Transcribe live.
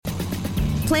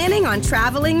Planning on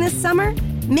traveling this summer?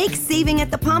 Make saving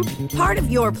at the pump part of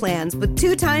your plans with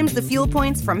 2 times the fuel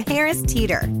points from Harris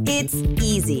Teeter. It's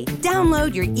easy.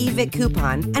 Download your eVic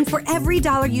coupon, and for every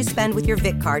 $1 you spend with your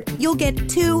Vic card, you'll get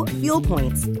 2 fuel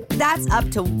points. That's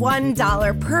up to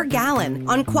 $1 per gallon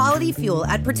on quality fuel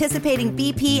at participating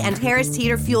BP and Harris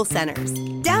Teeter fuel centers.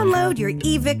 Download your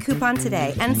eVic coupon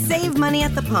today and save money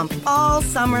at the pump all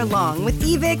summer long with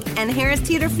eVic and Harris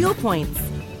Teeter fuel points.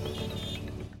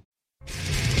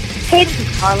 Hey, this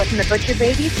is Carla from the Butcher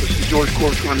Babies. This is George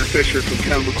Corner Fisher from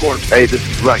Cannibal Corpse. Hey, this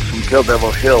is Rex from Kill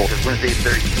Devil Hill. It's Wednesday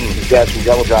 13. This is Dad from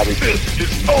Devil Dobby. This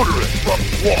is Odorous from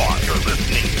War. You're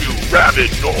listening to Rabid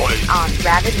Noise on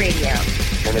Rabid Radio.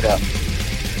 Turn it up.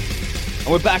 And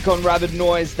we're back on Rabid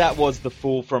Noise. That was The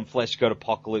Fool from Flesh God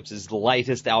Apocalypse's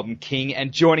latest album, King.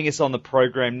 And joining us on the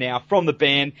program now from the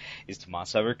band is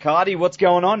Tommaso Riccardi. What's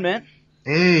going on, man?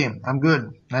 Hey, I'm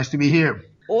good. Nice to be here.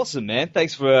 Awesome, man.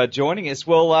 Thanks for joining us.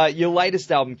 Well, your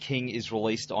latest album, King, is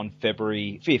released on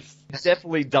February 5th. It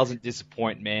definitely doesn't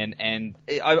disappoint, man. And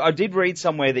I did read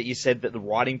somewhere that you said that the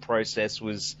writing process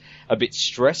was a bit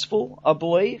stressful, I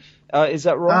believe. Is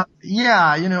that right?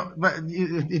 Yeah, but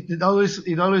it always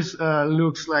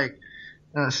looks like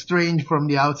strange from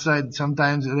the outside.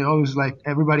 Sometimes they always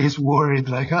everybody is worried,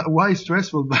 why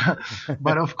stressful?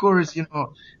 But of course,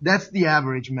 that's the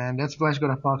average, man. That's Flesh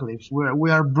God Apocalypse.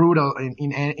 We are brutal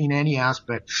in any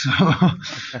aspect. So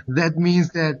that means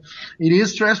that it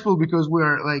is stressful because we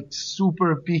are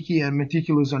super picky and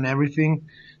meticulous on everything.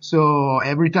 So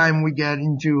every time we get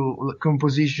into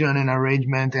composition and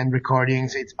arrangement and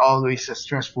recordings, it's always a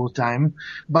stressful time,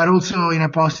 but also in a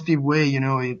positive way.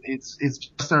 It's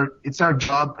just our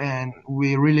job, and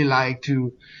we really like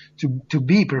to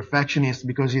be perfectionists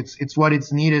because it's what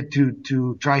it's needed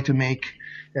to try to make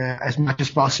as much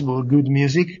as possible good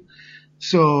music.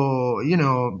 So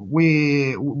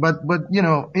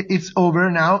it's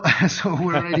over now. So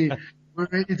we're ready. We're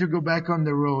ready to go back on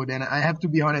the road, and I have to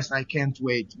be honest, I can't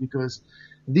wait because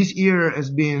this year has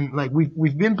been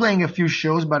we've been playing a few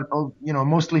shows, but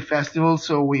mostly festivals.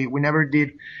 So we never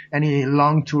did any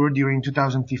long tour during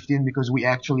 2015 because we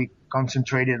actually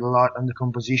concentrated a lot on the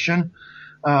composition.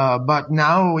 But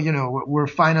now, we're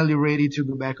finally ready to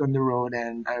go back on the road,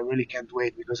 and I really can't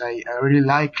wait because I really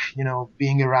like,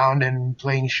 being around and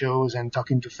playing shows and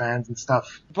talking to fans and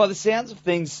stuff. By the sounds of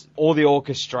things, all the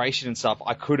orchestration and stuff,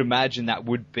 I could imagine that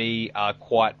would be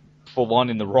quite full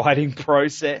on in the writing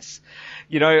process.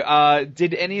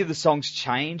 Did any of the songs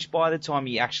change by the time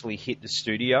you actually hit the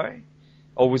studio,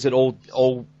 or was it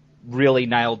all really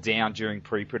nailed down during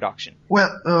pre-production?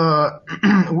 Well,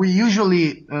 we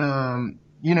usually,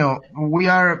 we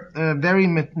are very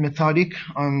methodic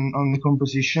on the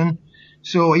composition.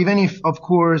 So even if, of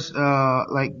course,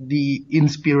 the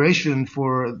inspiration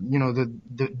for,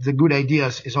 the good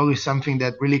ideas is always something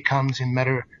that really comes in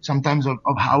matter sometimes of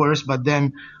hours, but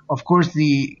then, of course,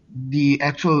 the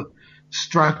actual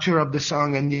structure of the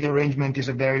song and the arrangement is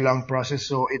a very long process.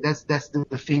 So that's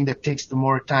the thing that takes the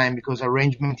more time, because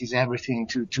arrangement is everything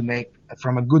to make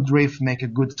from a good riff, make a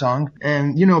good song.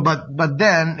 And, but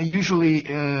then usually,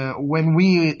 when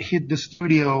we hit the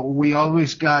studio, we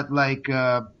always got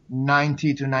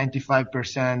 90 to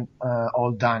 95%,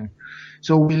 all done.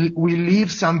 So we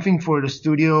leave something for the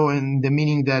studio, in the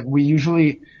meaning that we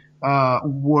usually,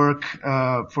 work,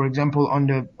 for example, on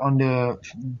the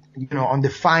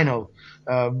final,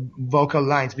 vocal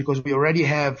lines, because we already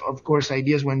have, of course,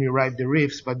 ideas when we write the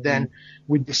riffs, but then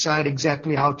we decide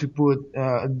exactly how to put,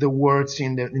 the words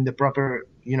in the proper,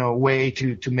 way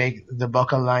to make the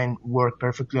vocal line work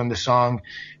perfectly on the song.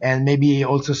 And maybe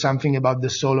also something about the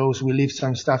solos. We leave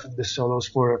some stuff of the solos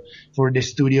for the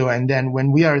studio. And then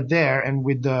when we are there and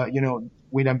with the,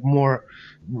 with a more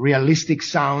realistic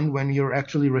sound, when you're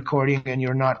actually recording and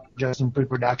you're not just in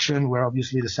pre-production, where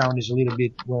obviously the sound is a little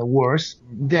bit worse,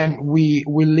 then we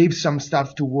leave some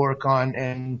stuff to work on,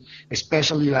 and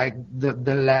especially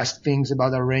the last things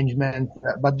about arrangement,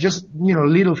 but just,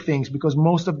 little things, because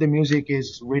most of the music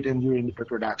is written during the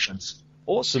pre-productions.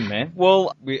 Awesome, man.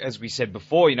 Well, as we said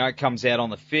before, it comes out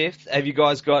on the 5th. Have you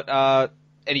guys got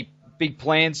any big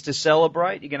plans to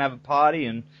celebrate? You're going to have a party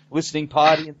and listening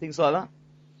party and things like that?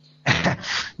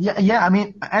 Yeah. I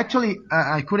mean, actually,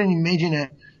 I couldn't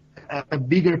imagine a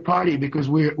bigger party, because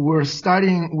we're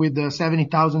starting with the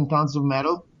 70,000 tons of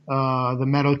metal, the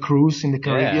metal cruise in the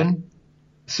Caribbean.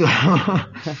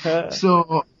 Yeah.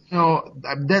 So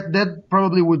that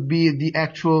probably would be the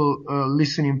actual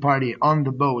listening party on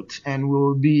the boat, and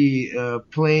we'll be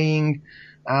playing,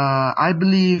 I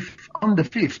believe, on the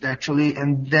 5th actually,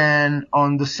 and then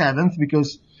on the 7th,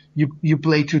 because you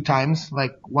play 2 times,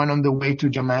 one on the way to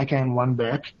Jamaica and one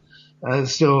back.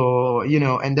 So,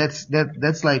 and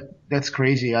that's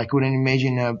crazy. I couldn't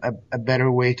imagine a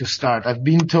better way to start. I've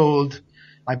been told,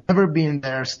 I've never been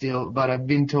there still, but I've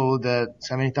been told that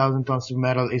 70,000 tons of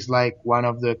metal is like one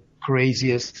of the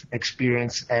craziest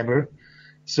experience ever.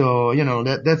 So,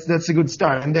 that's a good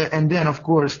start. And then of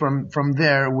course from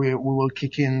there we will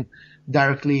kick in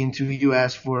directly into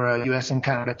US for a US and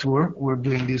Canada tour. We're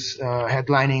doing this,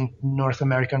 headlining North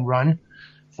American run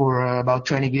for about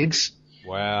 20 gigs.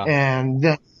 Wow. And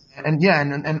a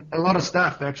lot of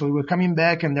stuff actually. We're coming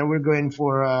back and then we're going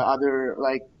for, other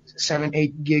like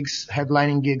 7-8 gigs,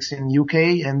 headlining gigs in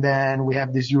UK. And then we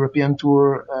have this European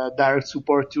tour, direct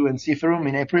support to Ensiferum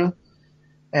in April.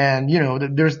 And,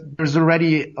 there's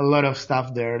already a lot of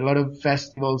stuff there, a lot of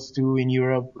festivals too in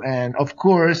Europe. And of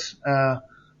course,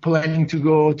 planning to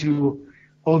go to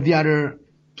all the other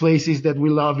places that we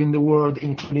love in the world,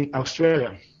 including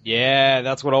Australia. Yeah,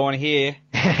 that's what I want to hear.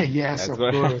 Yes, of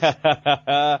course.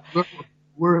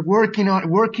 We're work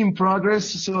in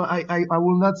progress, so I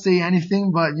will not say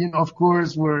anything, but, of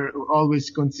course, we're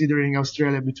always considering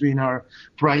Australia between our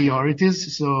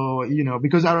priorities. So,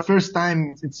 because our first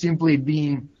time, it's simply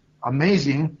been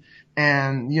amazing.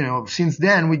 And, since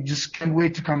then, we just can't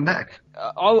wait to come back.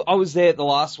 I was there at the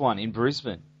last one in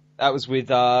Brisbane. That was with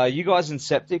you guys in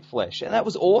Septic Flesh, and that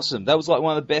was awesome. That was like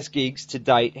one of the best gigs to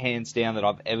date, hands down, that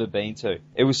I've ever been to.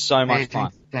 It was so much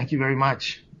fun. Thank you very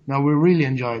much. No, we really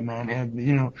enjoyed, man.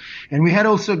 And, and we had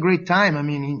also a great time. I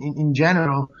mean, in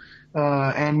general,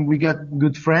 and we got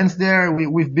good friends there.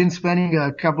 We've been spending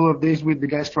a couple of days with the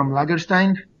guys from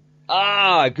Lagerstein.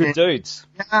 Ah, good dudes.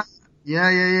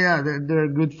 Yeah. They're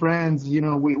good friends.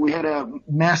 We had a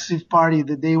massive party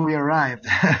the day we arrived.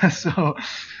 So,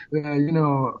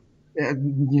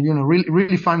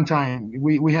 really fun time.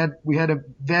 We had a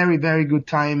very, very good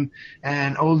time,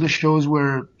 and all the shows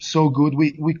were so good.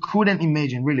 We couldn't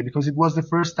imagine, really, because it was the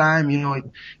first time.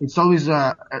 It's always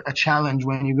a challenge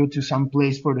when you go to some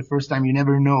place for the first time. You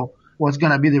never know what's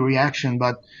gonna be the reaction,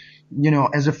 but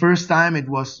as a first time, it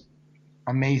was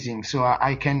amazing. So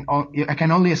I can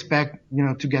only expect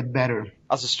to get better.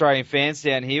 Us Australian fans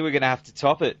down here, we're going to have to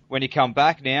top it when you come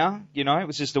back now. It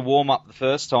was just a warm-up the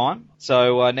first time.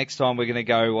 So next time we're going to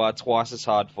go twice as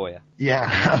hard for you.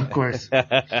 Yeah, of course.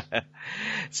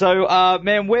 So,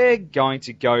 man, we're going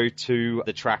to go to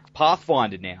the track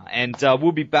Pathfinder now. And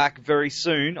we'll be back very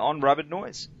soon on Rabid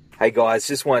Noise. Hey guys,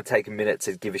 just want to take a minute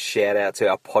to give a shout out to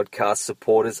our podcast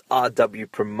supporters,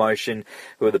 RW Promotion,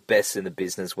 who are the best in the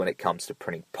business when it comes to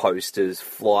printing posters,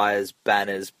 flyers,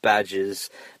 banners, badges,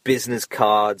 business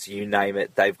cards, you name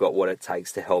it. They've got what it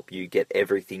takes to help you get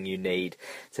everything you need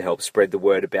to help spread the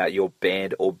word about your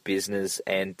band or business.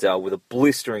 And with a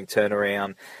blistering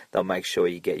turnaround, they'll make sure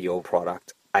you get your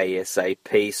product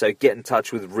ASAP. So get in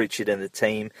touch with Richard and the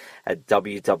team at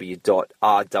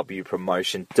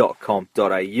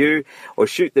www.rwpromotion.com.au or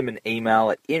shoot them an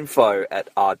email at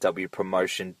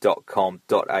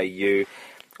info@rwpromotion.com.au.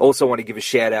 Also want to give a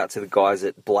shout out to the guys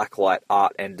at Blacklight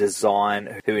Art and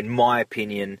Design, who in my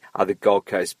opinion are the Gold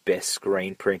Coast best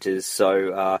screen printers.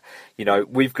 So,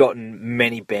 we've gotten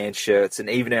many band shirts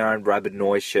and even our own Rabid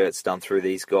Noise shirts done through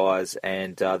these guys,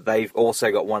 and they've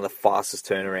also got one of the fastest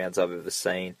turnarounds I've ever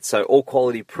seen. So all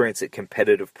quality prints at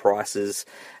competitive prices.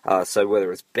 So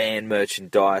whether it's band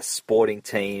merchandise, sporting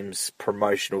teams,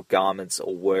 promotional garments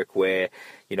or workwear,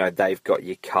 they've got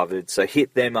you covered. So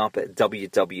hit them up at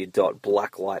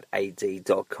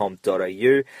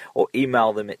www.blacklightad.com.au or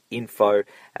email them at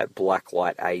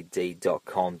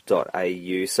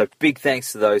info@blacklightad.com.au. So big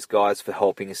thanks to those guys for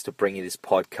helping us to bring you this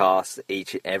podcast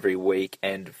each and every week,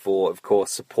 and for, of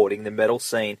course, supporting the metal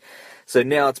scene. So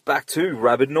now it's back to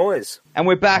Rabid Noise. And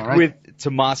we're back with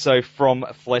Tommaso from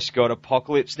Flesh God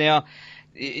Apocalypse. Now,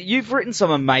 you've written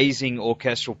some amazing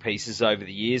orchestral pieces over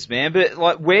the years, man,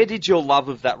 but where did your love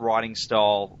of that writing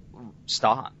style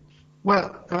start?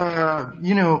 Well,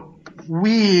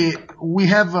 we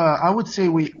have, I would say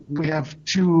we have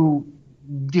two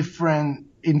different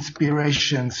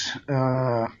inspirations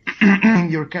in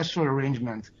the orchestral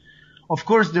arrangement. Of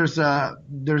course, there's a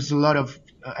lot of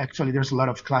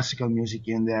classical music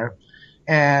in there.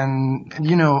 And,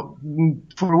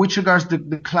 for which regards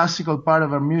the classical part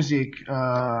of our music,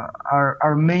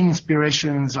 our main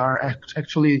inspirations are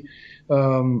actually,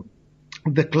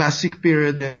 the classic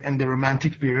period and the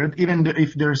romantic period, even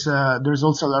if there's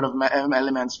also a lot of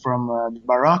elements from, the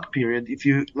Baroque period. If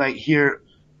you hear,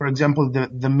 for example,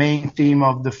 the main theme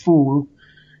of The Fool,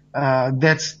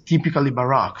 that's typically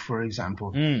Baroque, for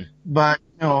example. But,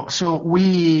 so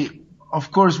we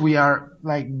of course, we are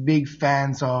like big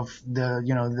fans of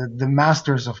the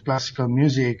masters of classical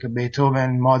music: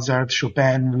 Beethoven, Mozart,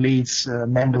 Chopin, Liszt,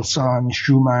 Mendelssohn,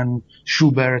 Schumann,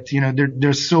 Schubert.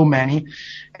 There's so many,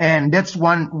 and that's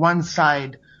one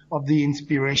side of the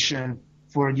inspiration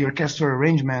for the orchestral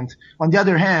arrangement. On the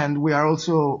other hand, we are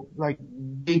also like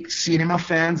big cinema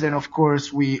fans, and of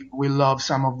course we love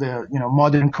some of the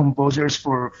modern composers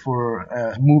for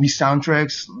movie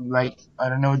soundtracks, like, I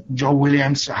don't know, Joe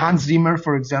Williams, Hans Zimmer,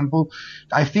 for example.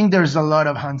 I think there's a lot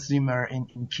of Hans Zimmer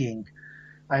in King.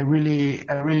 I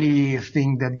really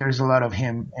think that there's a lot of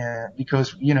him,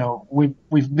 because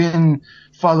we've been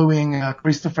following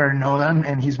Christopher Nolan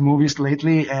and his movies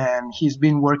lately, and he's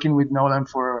been working with Nolan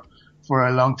for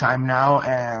a long time now,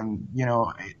 and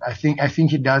I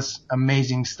think he does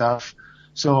amazing stuff.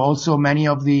 So also many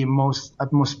of the most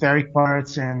atmospheric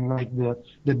parts and like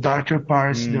the darker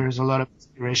parts, there's a lot of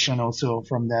inspiration also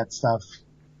from that stuff.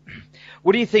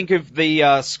 What do you think of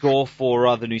the score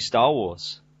for the new Star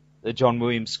Wars, the John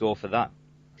Williams score for that?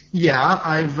 Yeah,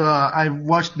 I've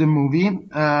watched the movie.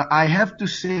 I have to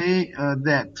say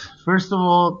that first of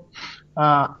all,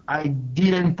 I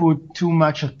didn't put too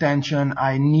much attention.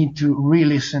 I need to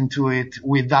re-listen to it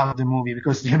without the movie,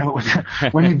 because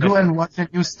when you go and watch a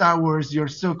new Star Wars, you're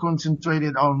so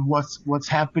concentrated on what's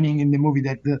happening in the movie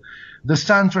that the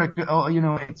soundtrack,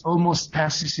 it almost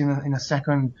passes in a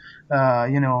second,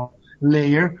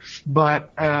 layer.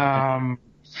 But I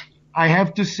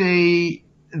have to say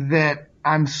that,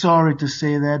 I'm sorry to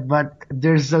say that, but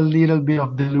there's a little bit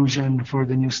of delusion for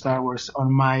the new Star Wars on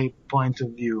my point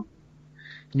of view.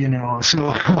 So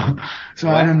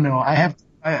I don't know. I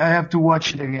have to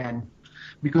watch it again,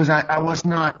 because I was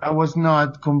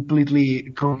not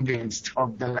completely convinced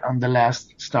on the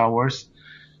last Star Wars.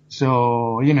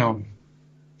 So,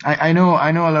 I know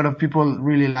a lot of people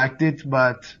really liked it,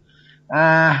 but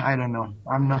I don't know.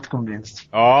 I'm not convinced.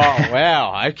 Oh,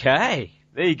 wow. Okay.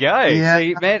 There you go. Yeah.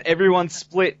 See, man, everyone's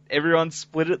split. Everyone's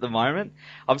split at the moment.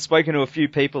 I've spoken to a few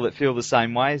people that feel the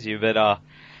same way as you, but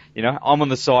I'm on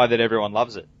the side that everyone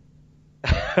loves it.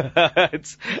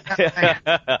 It's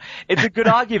a good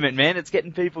argument, man. It's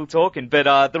getting people talking.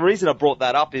 But the reason I brought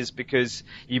that up is because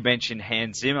you mentioned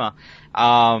Hans Zimmer,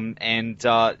 and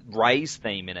Ray's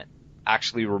theme in it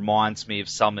actually reminds me of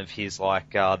some of his,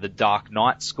 like, the Dark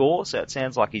Knight score. So it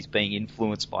sounds like he's being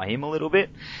influenced by him a little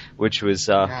bit, which was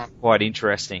quite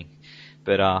interesting.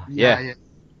 But yeah.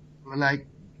 Like,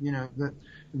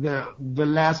 the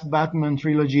last Batman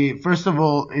trilogy, first of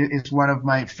all, is one of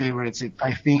my favorites.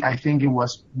 I think it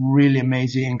was really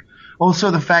amazing.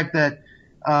 Also, the fact that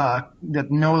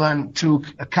Nolan took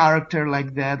a character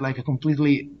like that, like a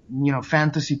completely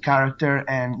fantasy character,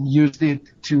 and used it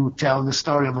to tell the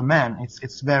story of a man.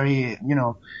 It's very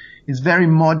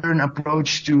modern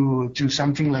approach to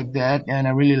something like that, and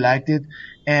I really liked it.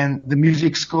 And the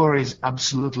music score is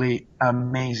absolutely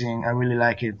amazing. I really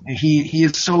like it. He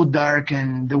is so dark,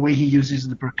 and the way he uses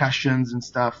the percussions and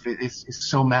stuff is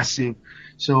so massive.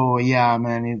 So yeah,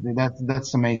 man,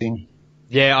 that's amazing.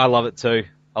 Yeah, I love it too.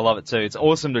 It's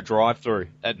awesome to drive through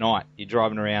at night. You're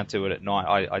driving around to it at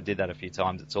night. I did that a few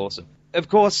times. It's awesome. Of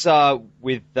course,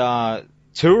 with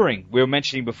touring, we were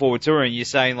mentioning before with touring, you're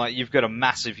saying like you've got a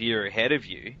massive year ahead of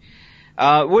you.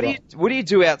 What do you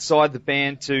do outside the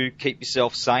band to keep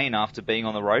yourself sane after being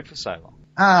on the road for so long?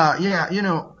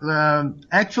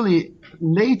 Actually,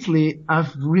 lately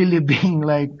I've really been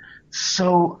like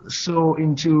so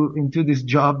into this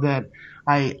job that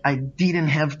I didn't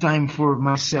have time for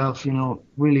myself,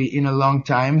 really in a long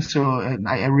time. So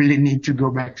I really need to go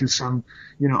back to some,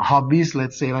 hobbies,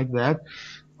 let's say like that.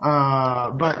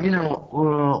 But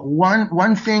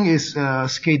one thing is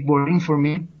skateboarding for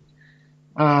me.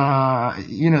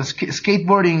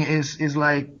 Skateboarding is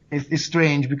like, it's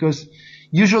strange, because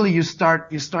usually you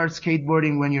start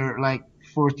skateboarding when you're like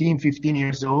 14, 15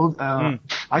 years old.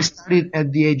 I started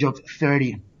at the age of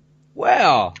 30.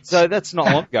 Wow. So that's not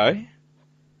long ago.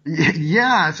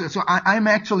 Yeah. So I'm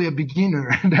actually a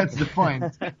beginner. That's the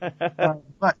point.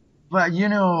 But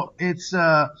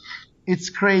it's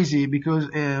crazy, because,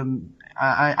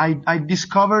 I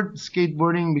discovered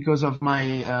skateboarding because of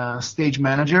my, stage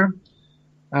manager,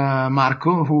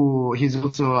 Marco, who he's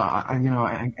also,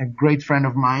 a great friend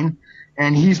of mine,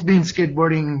 and he's been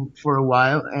skateboarding for a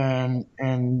while,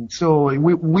 and so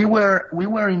we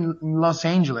were in Los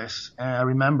Angeles. I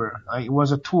remember it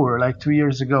was a tour like 2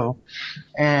 years ago,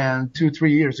 and 2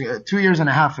 years and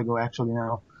a half ago actually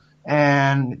now.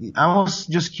 And I was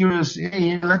just curious,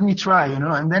 hey, let me try,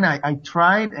 and then I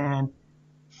tried, and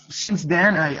since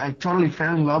then, I totally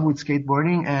fell in love with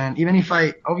skateboarding. And even if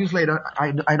obviously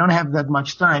I don't have that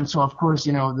much time. So of course,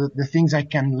 the things I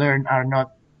can learn are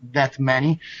not that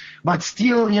many, but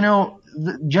still,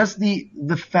 just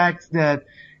the fact that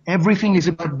everything is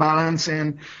about balance,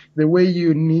 and the way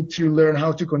you need to learn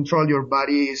how to control your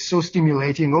body is so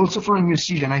stimulating. Also for a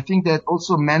musician, I think that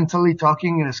also mentally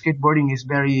talking, skateboarding is a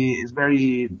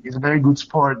very good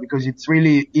sport, because it's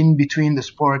really in between the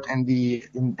sport and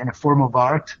in a form of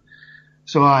art.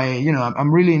 So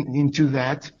I'm really into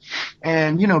that.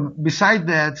 And, beside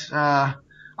that,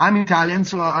 I'm Italian,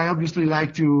 so I obviously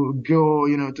like to go,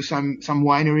 to some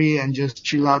winery and just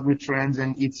chill out with friends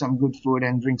and eat some good food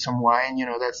and drink some wine.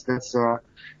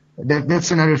 That's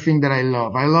another thing that I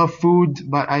love. I love food,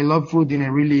 but I love food in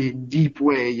a really deep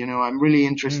way. I'm really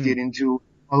interested into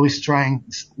always trying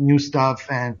new stuff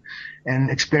and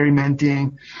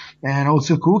experimenting, and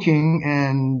also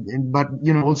cooking, but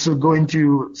also going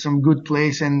to some good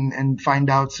place and find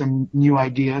out some new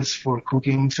ideas for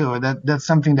cooking. So that's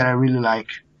something that I really like.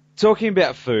 Talking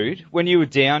about food, when you were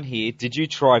down here, did you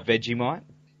try Vegemite?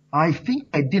 I think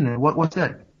I didn't. What's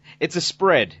that? It's a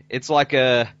spread. It's like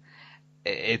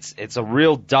it's a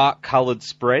real dark coloured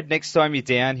spread. Next time you're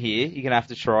down here, you're gonna have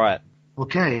to try it.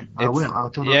 Okay, I will. I'll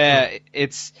totally. Yeah,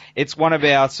 it's one of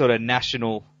our sort of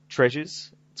national treasures.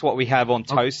 It's what we have on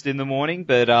toast in the morning,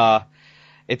 but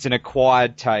it's an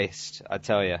acquired taste, I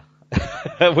tell you.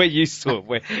 We're used to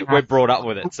it. We're brought up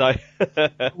with it. So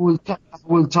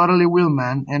we'll totally will,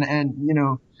 man.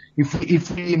 And if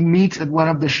we meet at one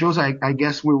of the shows, I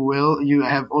guess we will. You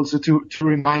have also to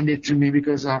remind it to me,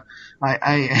 because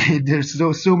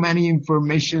there's so many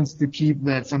informations to keep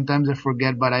that sometimes I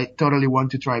forget, but I totally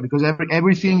want to try, because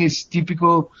everything is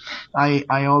typical.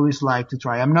 I always like to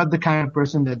try. I'm not the kind of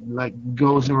person that like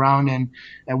goes around and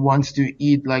wants to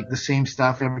eat like the same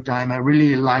stuff every time. I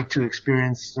really like to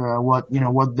experience what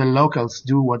the locals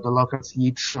do, what the locals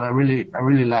eat. So I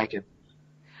really like it.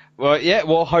 Well, yeah.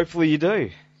 Well, hopefully you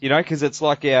do. Because it's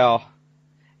like our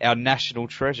national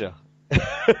treasure.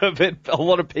 But a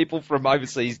lot of people from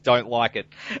overseas don't like it.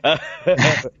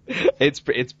 It's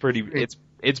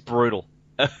brutal.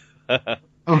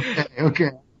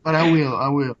 Okay. But I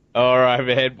will. All right,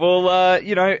 man. Well,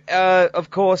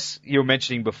 of course, you were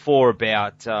mentioning before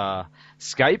about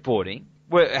skateboarding.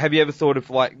 Have you ever thought of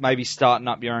like maybe starting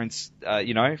up your own,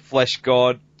 Flesh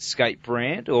God skate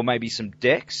brand, or maybe some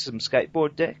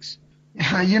skateboard decks?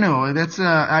 That's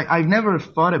I've never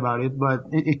thought about it, but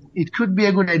it could be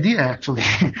a good idea, actually.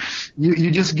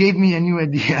 You just gave me a new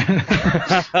idea.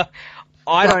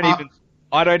 I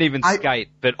don't even skate,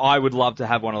 but I would love to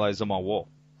have one of those on my wall.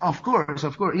 Of course.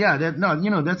 Yeah,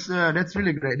 that's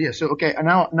really a good idea. So okay,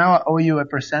 now I owe you a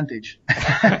percentage.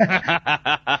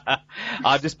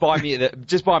 Just buy me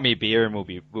a beer and we'll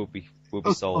be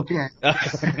solid. Okay.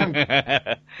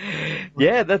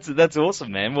 Yeah, that's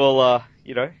awesome, man. Well,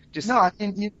 just no, I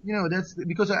think that's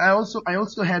because I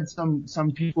also had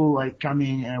some people like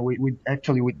coming with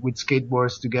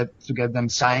skateboards to get them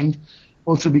signed.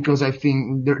 Also because I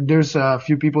think there's a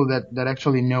few people that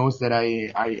actually knows that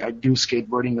I do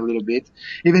skateboarding a little bit.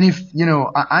 Even if,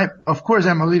 I of course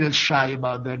I'm a little shy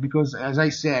about that, because as I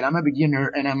said, I'm a beginner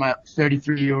and I'm a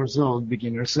 33 years old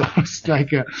beginner. So it's like,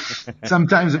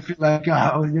 sometimes I feel like,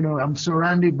 I'm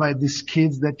surrounded by these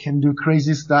kids that can do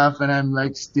crazy stuff, and I'm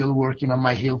like still working on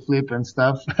my heel flip and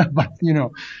stuff. But,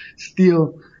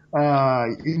 still,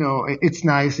 it's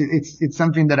nice. It's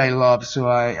something that I love. So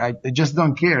I just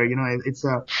don't care. It's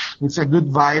a good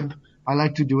vibe. I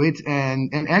like to do it.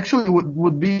 And actually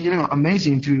would be,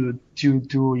 amazing to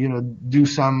do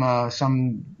some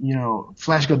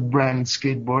Flesh God brand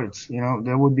skateboards.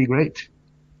 That would be great.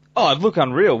 Oh, it'd look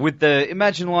unreal with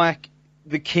imagine like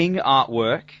the King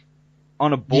artwork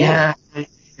on a board.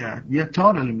 Yeah,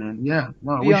 totally, man. Yeah.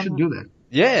 No, we should do that.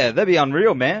 Yeah, that'd be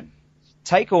unreal, man.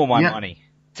 Take all my money.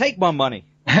 Take my money.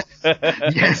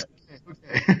 Yes.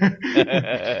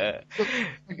 Okay.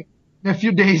 In a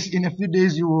few days,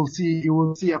 you will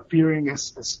see appearing a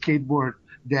skateboard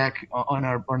deck on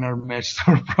our merch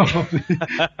store, probably. People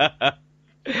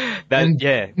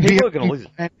are gonna lose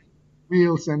it.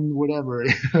 Wheels and whatever,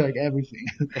 like everything.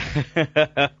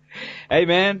 Hey,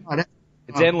 man.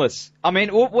 It's endless. I mean,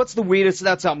 what's the weirdest?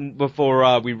 That's something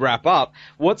before we wrap up.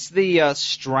 What's the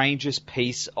strangest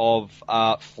piece of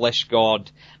Flesh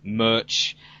God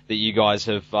merch that you guys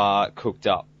have cooked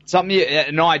up?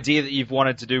 An idea that you've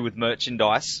wanted to do with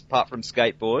merchandise, apart from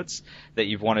skateboards, that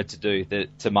you've wanted to do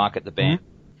to market the band?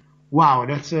 Wow,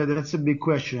 that's a big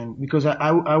question, because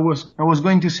I was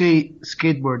going to say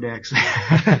skateboard decks.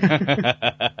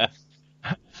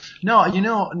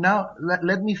 No, now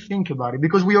let me think about it,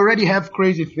 because we already have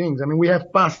crazy things. I mean, we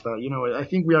have pasta. I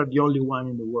think we are the only one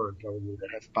in the world probably that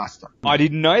has pasta. I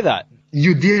didn't know that.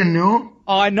 You didn't know?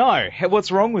 I know.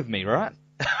 What's wrong with me, right?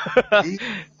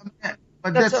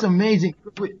 But that's amazing.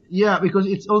 Because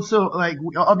it's also like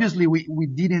obviously we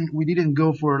didn't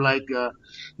go for like the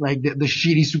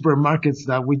shitty supermarket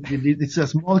stuff. It's a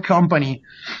small company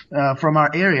from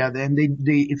our area, and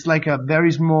it's like a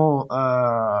very small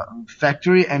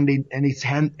factory, and it's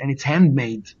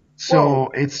handmade. So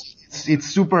it's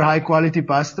super high quality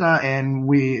pasta, and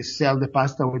we sell the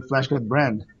pasta with Flashgod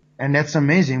brand. And that's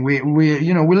amazing. We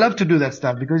love to do that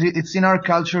stuff because it's in our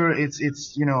culture.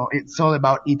 It's all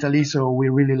about Italy. So we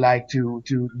really like to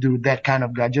do that kind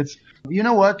of gadgets. You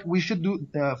know what? We should do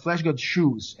Flashgod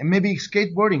shoes, and maybe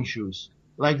skateboarding shoes,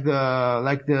 like the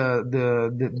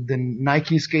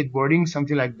Nike skateboarding,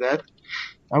 something like that.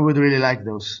 I would really like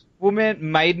those. Well,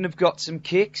 man, Maiden have got some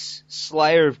kicks.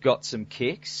 Slayer have got some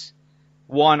kicks.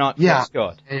 Why not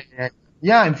Flashgod?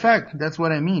 Yeah, in fact, that's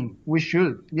what I mean. We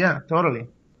should. Yeah, totally.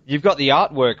 You've got the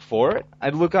artwork for it.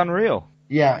 It'd look unreal.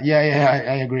 Yeah,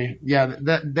 I agree. Yeah,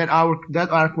 that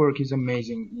artwork is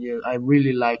amazing. Yeah, I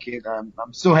really like it.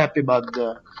 I'm so happy about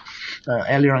the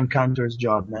Alien Encounters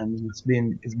job, man. It's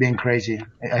been crazy.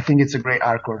 I think it's a great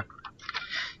artwork.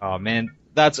 Oh man,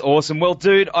 that's awesome. Well,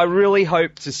 dude, I really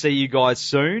hope to see you guys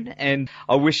soon, and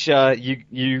I wish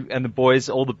you and the boys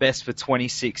all the best for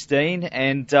 2016.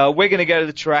 And we're going to go to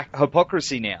the track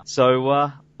Hypocrisy now.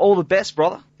 So all the best,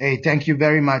 brother. Hey, thank you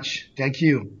very much. Thank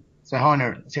you. It's an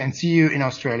honor. And see you in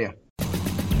Australia.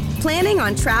 Planning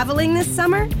on traveling this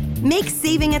summer? Make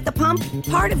saving at the pump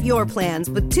part of your plans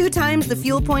with 2 times the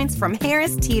fuel points from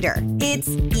Harris Teeter. It's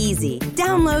easy.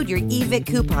 Download your eVic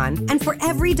coupon, and for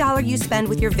every $1 you spend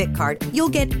with your Vic card, you'll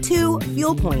get 2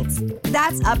 fuel points.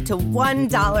 That's up to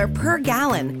 $1 per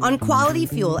gallon on quality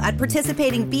fuel at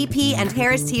participating BP and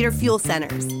Harris Teeter fuel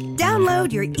centers.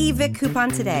 Download your eVic coupon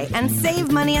today and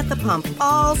save money at the pump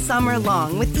all summer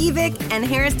long with eVic and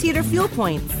Harris Teeter fuel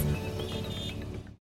points.